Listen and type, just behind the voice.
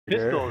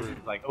Pistol is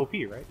like OP,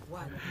 right?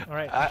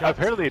 Alright,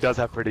 Apparently it does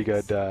have pretty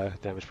good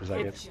damage per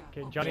second.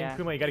 okay, Johnny and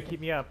Kuma, you gotta keep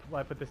me up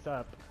while I put this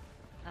up.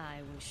 I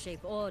will shape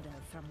order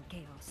from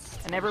chaos.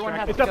 And everyone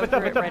has It's to up, go it's up,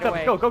 through it's it up, right it's up.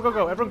 away. Go, go, go,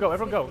 go. Everyone go,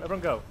 everyone go, everyone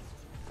go.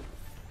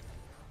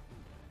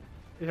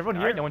 Is everyone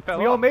here? Alright, no one fell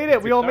we all off. made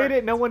it, we Good all start. made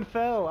it, no one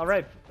fell.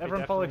 Alright,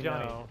 everyone follow definitely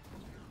Johnny. know.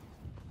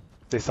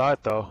 They saw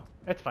it though.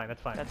 That's fine,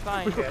 that's fine. That's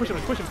fine. Push him,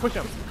 push him, push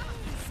him.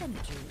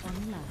 Sentry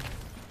online.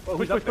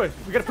 Push, push, push.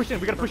 We gotta push in,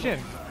 we gotta push in.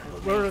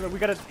 We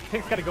gotta,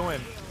 Tank's gotta go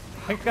in.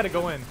 Tank's gotta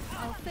go in.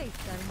 Our fates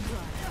are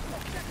entwined.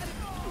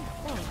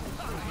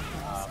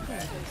 All the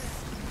children's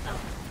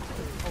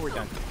Oh, we're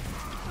done.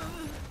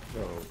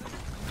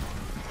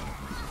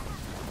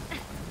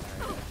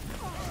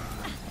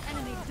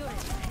 enemy turret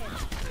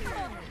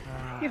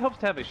ahead. It helps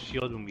to have a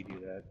shield when we do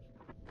that.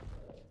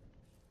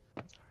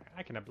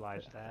 I can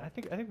oblige I that.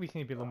 think we just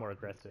need to be a little more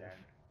aggressive.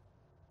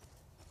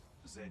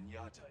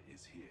 Zenyatta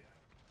is here.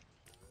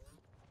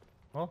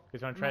 Well, you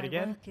guys wanna try it My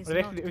again? work is Or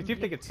they not actually, see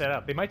if they get complete. set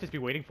up. They might just be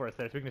waiting for us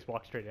there, so we can just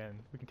walk straight in.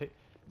 We can take.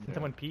 Send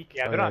someone peek.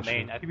 Yeah, Oh, they're yeah, not sure.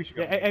 main. I think we should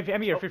go. Yeah,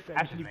 Emmy, Ash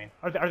is main.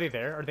 are they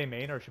there? Are they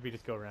main, or should we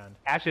just go around?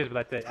 Ashes,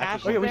 but that's it.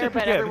 Ash Oh yeah, we there, should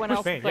push, but yeah, everyone let's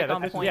else push is main. like Yeah,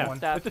 on let's, point yeah, and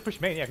stuff. let's just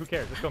push main. Yeah, who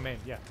cares? Let's go main.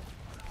 Yeah.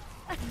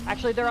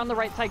 Actually, they're on the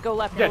right side. Go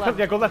left. Yeah, Go left.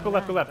 yeah, go left, go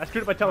left, go left. I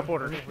screwed up my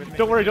teleporter.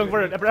 Don't worry, don't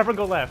worry. Everyone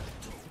go left.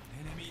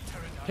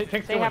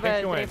 Tank's They going, have Tank's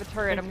a going. they have a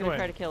turret. Tank's I'm gonna going.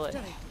 try to kill it.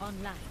 Turret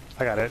online.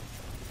 I got it.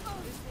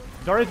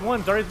 Zarya's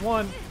one, Zarya's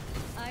one.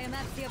 I am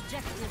at the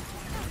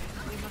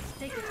objective. We must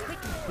take it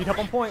quickly. Need help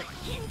on point.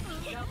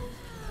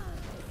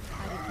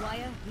 I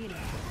require healing.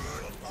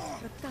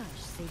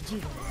 Prakash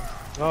Sejiva.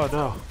 Oh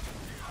no.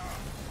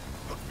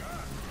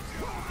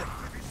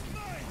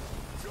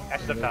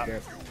 Ashes up top.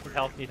 Need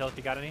health, need health.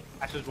 You got any?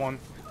 Ashes one.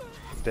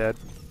 Dead.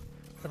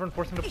 Everyone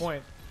force him to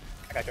point.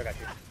 I got you, I got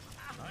you.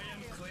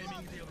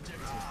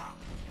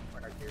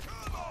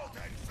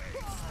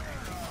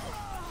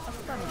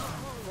 Astonishing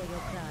for your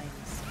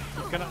crimes.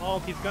 He's gonna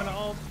ult, he's gonna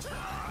ult.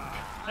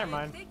 Never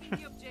mind.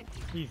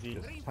 Easy.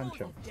 Punch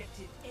him.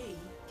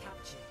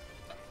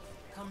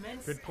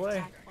 Good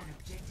play.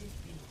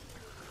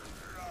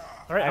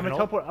 Alright, I'm gonna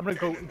teleport. I'm gonna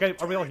go. Guys,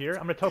 are we all here?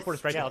 I'm gonna teleport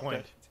us right Yeah, to the let's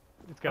point.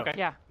 Let's go. Okay.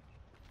 Yeah.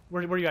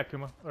 Where you at,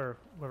 Kuma? Or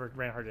whoever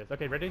Reinhardt is.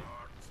 Okay, ready?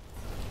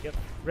 Yep.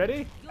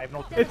 Ready? I have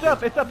no. It's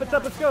up, it's up, it's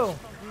up, let's go!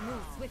 We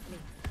move swiftly.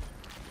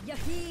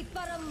 Yahi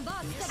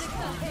Parambasa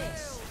Vikahe.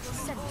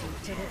 Sentry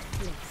turret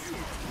placed.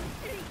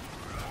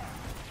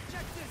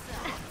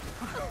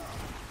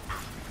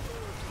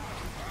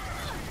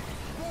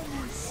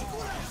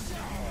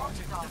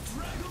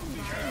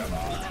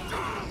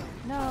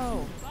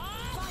 No.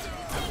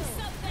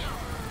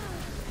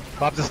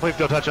 Bob's asleep,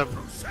 don't touch him.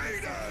 Is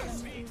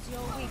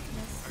your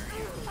weakness.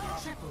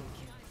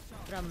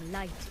 From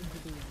light into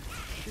being.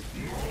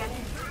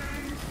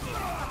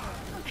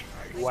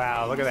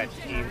 Wow, look at that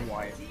team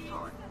wipe.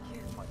 Oh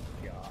my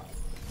god.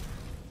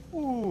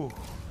 Ooh,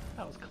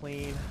 that was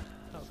clean.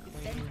 That was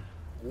clean.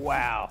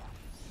 Wow.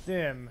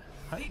 Sim.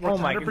 Oh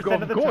my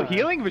god. Go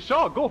healing,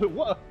 Vishal. Go.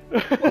 What?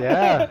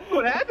 Yeah.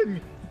 What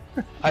happened?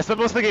 I spent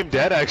most of the game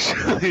dead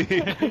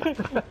actually.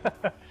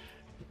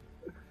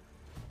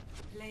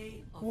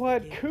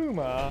 What,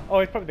 Kuma? Oh,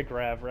 it's probably the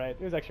grab, right?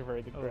 It was actually a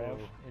very good grab.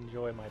 Oh,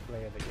 enjoy my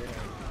play of the game.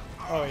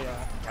 Oh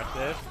yeah. Watch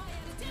this.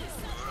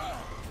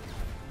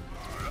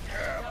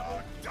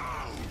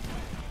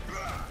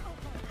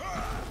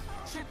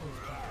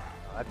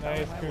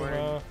 Nice,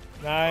 Kuma.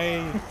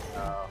 Nice.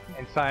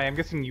 And Sai, I'm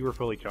guessing you were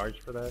fully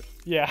charged for that.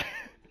 Yeah.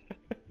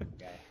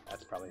 Okay,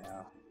 that's probably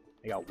how.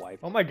 I got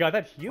wiped. Oh my god,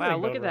 that healing. Wow,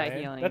 look though, at that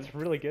Ryan. healing. That's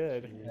really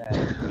good.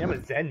 Yeah, I'm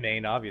a Zen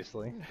main,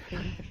 obviously.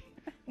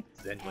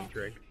 Zen one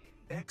trick.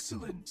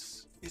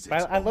 Excellence is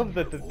But its I love own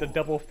the reward.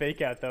 double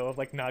fake out though of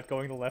like not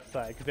going the left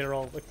side because they were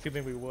all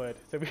assuming we would,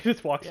 so we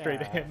just walked straight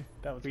Yeah. in.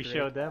 That was We great.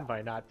 showed them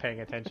by not paying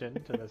attention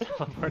to this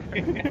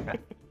teleporting.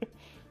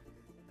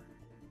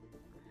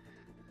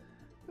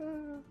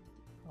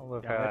 I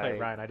love Yeah, when I how play I-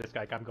 Ryan, I just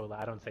like I'm go.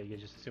 I don't say you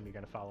just assume you're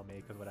gonna follow me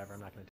because whatever. I'm not gonna.